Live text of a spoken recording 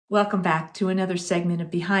Welcome back to another segment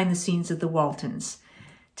of Behind the Scenes of the Waltons.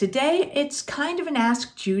 Today, it's kind of an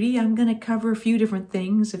Ask Judy. I'm going to cover a few different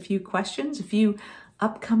things, a few questions, a few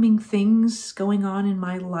upcoming things going on in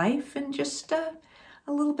my life, and just a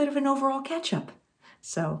little bit of an overall catch-up.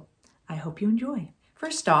 So I hope you enjoy.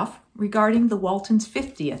 First off, regarding the Waltons'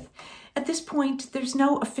 50th. At this point, there's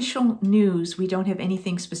no official news. We don't have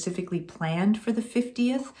anything specifically planned for the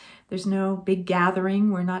 50th. There's no big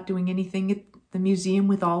gathering. We're not doing anything at the museum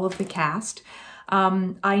with all of the cast.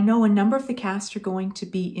 I know a number of the cast are going to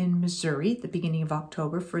be in Missouri at the beginning of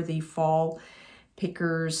October for the Fall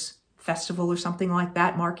Pickers Festival or something like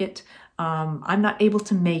that, market. I'm not able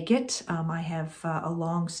to make it. I have a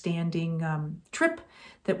long-standing trip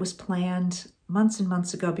that was planned months and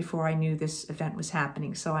months ago before I knew this event was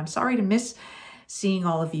happening. So I'm sorry to miss seeing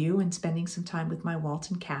all of you and spending some time with my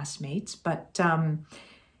Walton castmates, but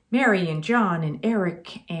Mary and John and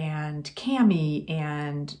Eric and Cammie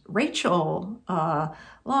and Rachel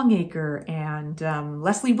Longaker and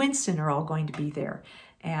Leslie Winston are all going to be there.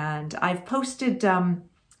 And I've posted,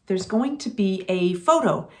 there's going to be a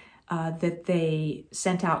photo that they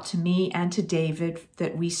sent out to me and to David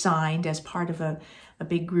that we signed as part of a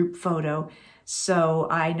big group photo. So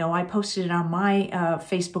I know I posted it on my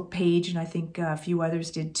Facebook page, and I think a few others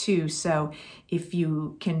did too. So if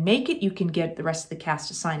you can make it, you can get the rest of the cast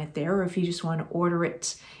to sign it there. Or if you just want to order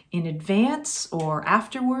it in advance or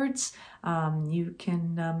afterwards, you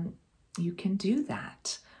can do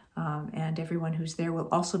that. And everyone who's there will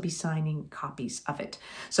also be signing copies of it.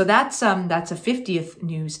 So that's a 50th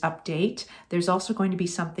news update. There's also going to be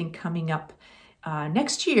something coming up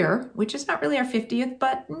next year, which is not really our 50th,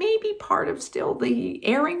 but maybe part of still the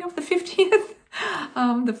airing of the 50th,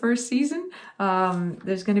 the first season.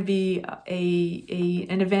 There's going to be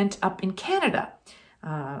an event up in Canada.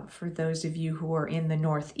 For those of you who are in the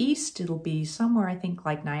Northeast, it'll be somewhere, I think,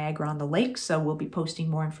 like Niagara on the Lake. So we'll be posting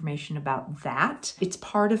more information about that. It's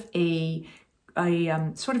part of a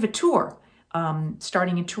sort of a tour,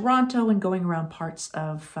 starting in Toronto and going around parts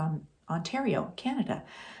of Ontario, Canada.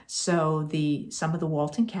 So some of the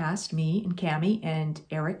Walton cast, me and Cammie and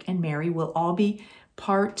Eric and Mary, will all be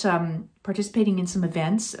participating in some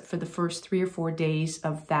events for the first 3 or 4 days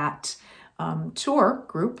of that tour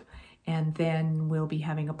group. And then we'll be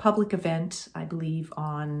having a public event, I believe,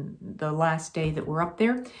 on the last day that we're up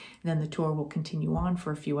there. And then the tour will continue on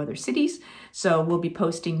for a few other cities. So we'll be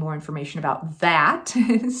posting more information about that.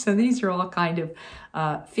 So these are all kind of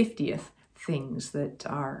 50th things that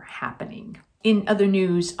are happening. In other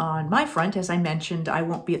news on my front, as I mentioned, I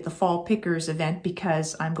won't be at the Fall Pickers event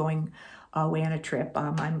because I'm going away on a trip.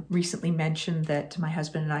 I recently mentioned that my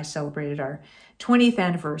husband and I celebrated our 20th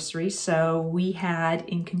anniversary. So we had,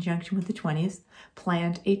 in conjunction with the 20th,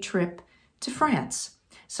 planned a trip to France.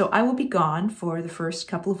 So I will be gone for the first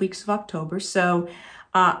couple of weeks of October. So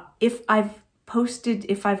if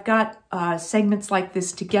I've got segments like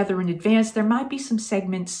this together in advance, there might be some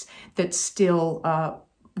segments that still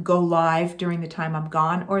go live during the time I'm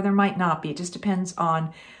gone, or there might not be. It just depends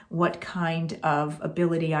on what kind of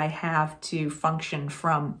ability I have to function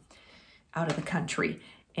from out of the country.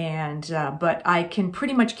 And but I can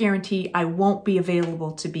pretty much guarantee I won't be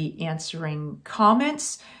available to be answering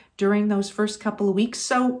comments during those first couple of weeks.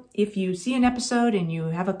 So if you see an episode and you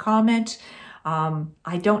have a comment,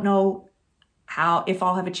 I don't know if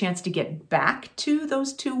I'll have a chance to get back to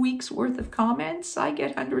those 2 weeks worth of comments. I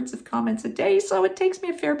get hundreds of comments a day, so it takes me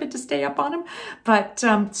a fair bit to stay up on them. But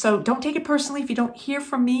so don't take it personally if you don't hear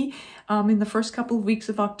from me in the first couple of weeks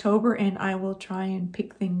of October, and I will try and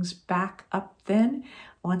pick things back up then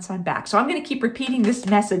once I'm back. So I'm going to keep repeating this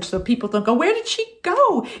message so people don't go, where did she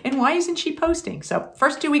go? And why isn't she posting? So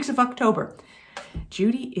first 2 weeks of October,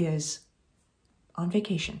 Judy is on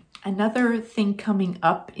vacation. Another thing coming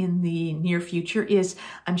up in the near future is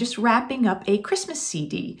I'm just wrapping up a Christmas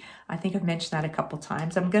CD. I think I've mentioned that a couple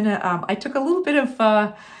times. I took a little bit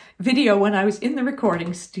of video when I was in the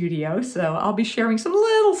recording studio, so I'll be sharing some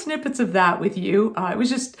little snippets of that with you. It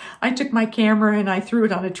was just, I took my camera and I threw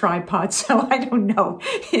it on a tripod, so I don't know.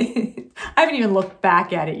 I haven't even looked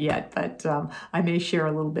back at it yet, but I may share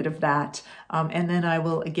a little bit of that. And then I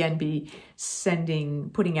will again be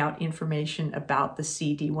putting out information about the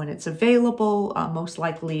CD when it's available. Most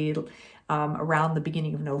likely around the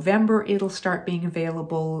beginning of November, it'll start being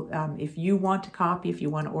available. If you want a copy, if you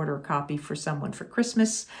want to order a copy for someone for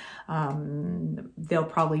Christmas, they'll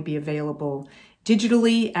probably be available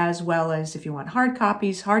digitally, as well as if you want hard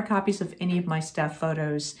copies. Hard copies of any of my staff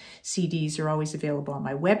photos, CDs are always available on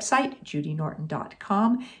my website,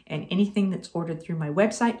 judynorton.com. And anything that's ordered through my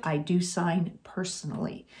website, I do sign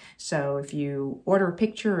personally. So if you order a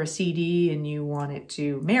picture or a CD and you want it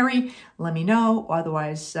to Mary, let me know.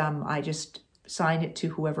 Otherwise, I just sign it to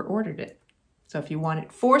whoever ordered it. So if you want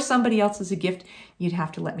it for somebody else as a gift, you'd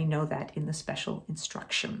have to let me know that in the special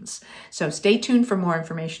instructions. So stay tuned for more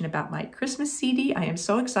information about my Christmas CD. I am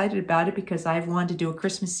so excited about it because I've wanted to do a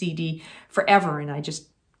Christmas CD forever. And I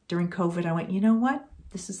just, during COVID, I went, you know what?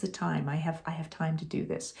 This is the time. I have time to do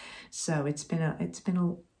this. So it's been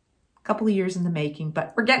a couple of years in the making,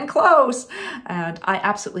 but we're getting close. And I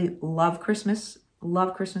absolutely love Christmas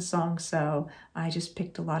songs. So I just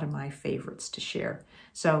picked a lot of my favorites to share.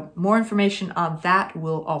 So more information on that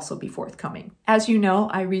will also be forthcoming. As you know,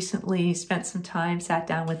 I recently sat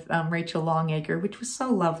down with Rachel Longaker, which was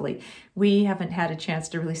so lovely. We haven't had a chance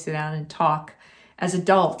to really sit down and talk as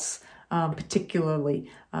adults,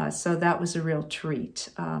 particularly. So that was a real treat,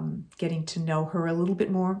 getting to know her a little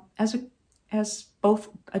bit more as both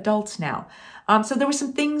adults now. So there were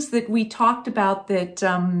some things that we talked about that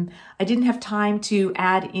I didn't have time to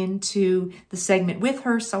add into the segment with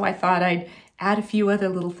her, so I thought I'd add a few other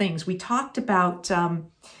little things. We talked about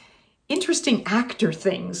interesting actor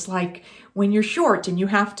things, like when you're short and you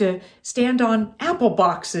have to stand on apple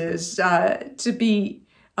boxes to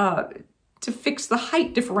fix the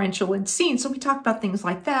height differential in scenes. So we talked about things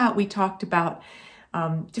like that. We talked about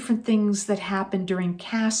different things that happen during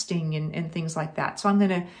casting and things like that. So I'm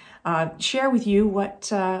going to share with you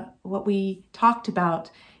what we talked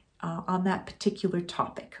about on that particular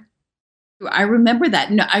topic. I remember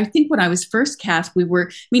that. No, I think when I was first cast,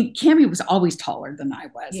 Cammie was always taller than I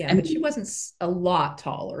was. Yeah, I mean, but she wasn't a lot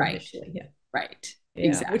taller right, initially. Yeah. Right. Yeah,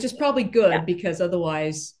 exactly. which is probably good because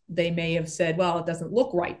otherwise they may have said, well, it doesn't look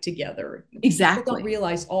right together. Exactly. People don't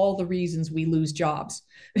realize all the reasons we lose jobs.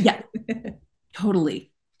 Yeah,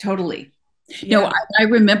 totally. Yeah. No, I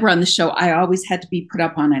remember on the show, I always had to be put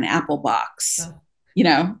up on an apple box,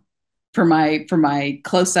 for my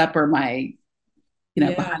close up or my,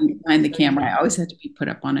 behind the camera. I always had to be put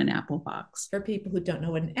up on an apple box. For people who don't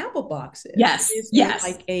know what an apple box is, yes, it's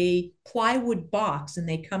like a plywood box, and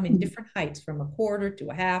they come in different heights from a quarter to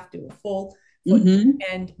a half to a full foot,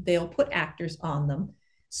 and they'll put actors on them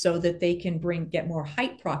so that they can get more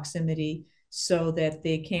height proximity, so that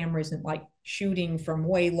the camera isn't like shooting from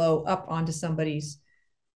way low up onto somebody's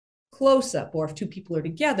close up, or if two people are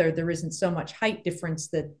together, there isn't so much height difference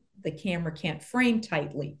that the camera can't frame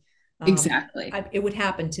tightly. Exactly. It would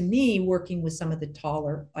happen to me working with some of the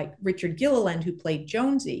taller, like Richard Gilliland, who played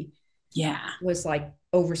Jonesy. Yeah. Was like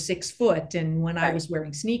over 6 foot. And when I was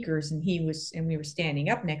wearing sneakers and we were standing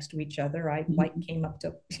up next to each other, I came up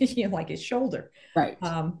to, like his shoulder. Right.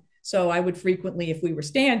 So I would frequently, if we were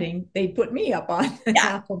standing, they'd put me up on an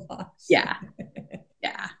apple box. Yeah.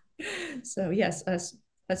 Yeah. So yes, us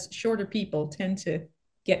shorter people tend to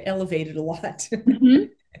get elevated a lot. And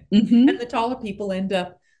the taller people end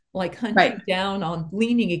up like hunching down on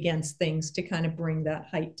leaning against things to kind of bring that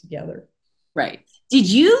height together. Right.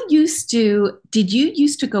 Did you used to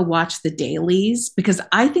go watch the dailies? Because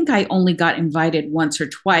I think I only got invited once or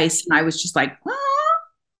twice, and I was just like, ah.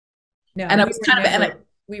 No, and I was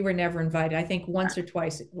we were never invited. I think once or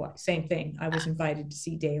twice, same thing. I was invited to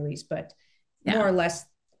see dailies, but more or less,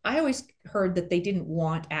 I always heard that they didn't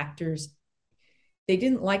want actors. They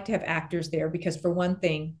didn't like to have actors there because, for one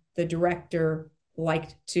thing, the director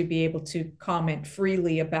liked to be able to comment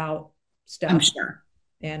freely about stuff. I'm sure.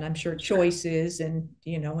 And I'm sure choices and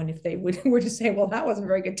if they were to say, well, that wasn't a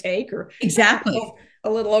very good take, or exactly a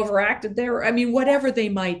little overacted there. I mean, whatever they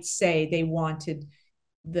might say, they wanted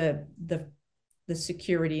the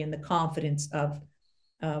security and the confidence of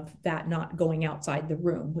that not going outside the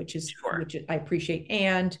room, which I appreciate.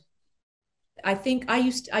 And I think I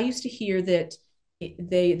used to hear that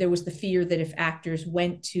there was the fear that if actors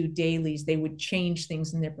went to dailies, they would change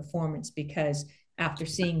things in their performance, because after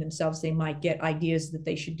seeing themselves, they might get ideas that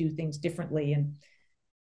they should do things differently. And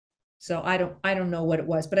so I don't know what it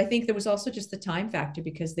was, but I think there was also just the time factor,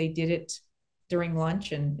 because they did it during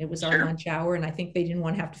lunch and it was our lunch hour. And I think they didn't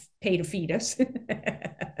want to have to pay to feed us.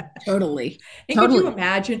 Totally. And could you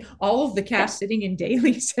imagine all of the cast sitting in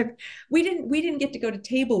dailies? We didn't get to go to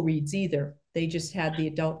table reads either. They just had the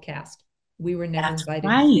adult cast. We were never invited to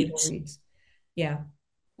table reads. Yeah.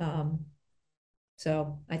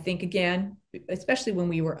 So I think, again, especially when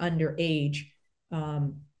we were underage,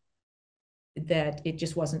 that it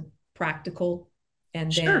just wasn't practical.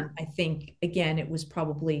 And then I think, again, it was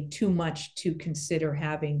probably too much to consider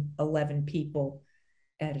having 11 people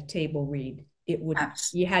at a table read.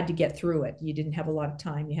 you had to get through it. You didn't have a lot of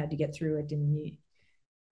time. You had to get through it. And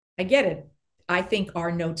I get it. I think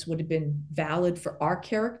our notes would have been valid for our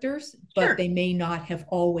characters, but they may not have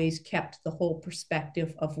always kept the whole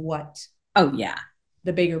perspective of what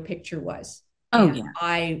the bigger picture was.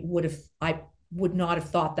 I would not have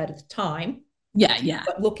thought that at the time.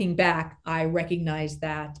 But looking back, I recognize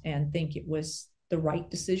that and think it was the right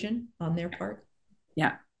decision on their part.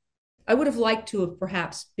 I would have liked to have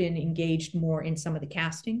perhaps been engaged more in some of the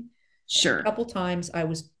casting. A couple times I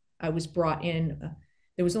was brought in.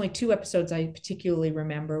 There was only 2 episodes I particularly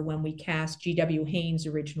remember when we cast G.W. Haynes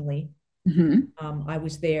originally. I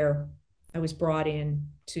was there. I was brought in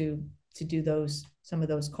to do some of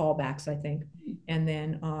those callbacks, I think. And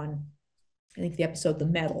then on, I think the episode The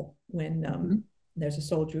Medal, when there's a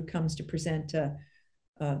soldier who comes to present a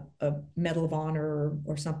Medal of Honor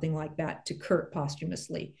or something like that to Kurt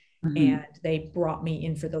posthumously. And they brought me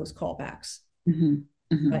in for those callbacks.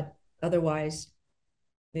 But otherwise,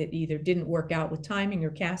 it either didn't work out with timing or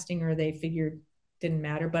casting, or they figured didn't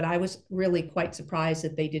matter. But I was really quite surprised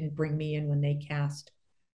that they didn't bring me in when they cast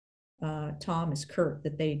Tom as Kurt,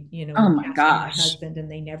 that they, oh my gosh, my husband, and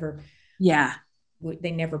they never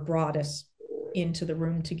brought us into the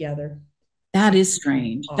room together. That is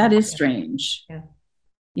strange. That is strange.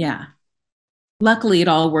 Luckily, it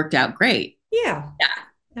all worked out great.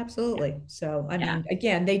 Absolutely. So, I mean,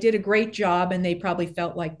 again, they did a great job, and they probably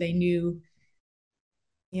felt like they knew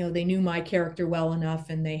my character well enough,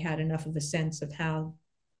 and they had enough of a sense of how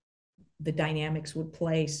the dynamics would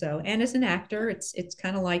play. So, and as an actor, it's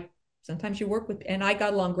kind of like sometimes you work with, and I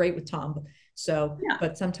got along great with Tom. So,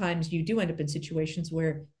 but sometimes you do end up in situations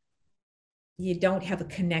where you don't have a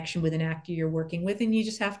connection with an actor you're working with, and you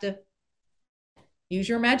just have to use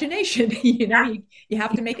your imagination. You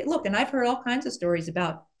have to make it look. And I've heard all kinds of stories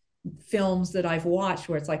about films that I've watched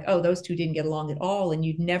where it's like, oh, those two didn't get along at all, and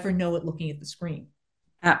you'd never know it looking at the screen.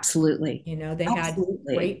 Absolutely. They had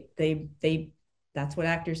great, that's what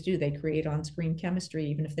actors do. They create on-screen chemistry,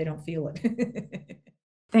 even if they don't feel it.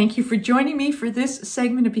 Thank you for joining me for this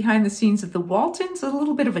segment of Behind the Scenes of the Waltons, a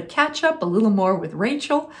little bit of a catch-up, a little more with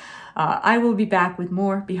Rachel. I will be back with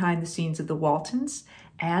more Behind the Scenes of the Waltons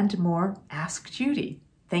and more Ask Judy.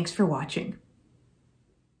 Thanks for watching.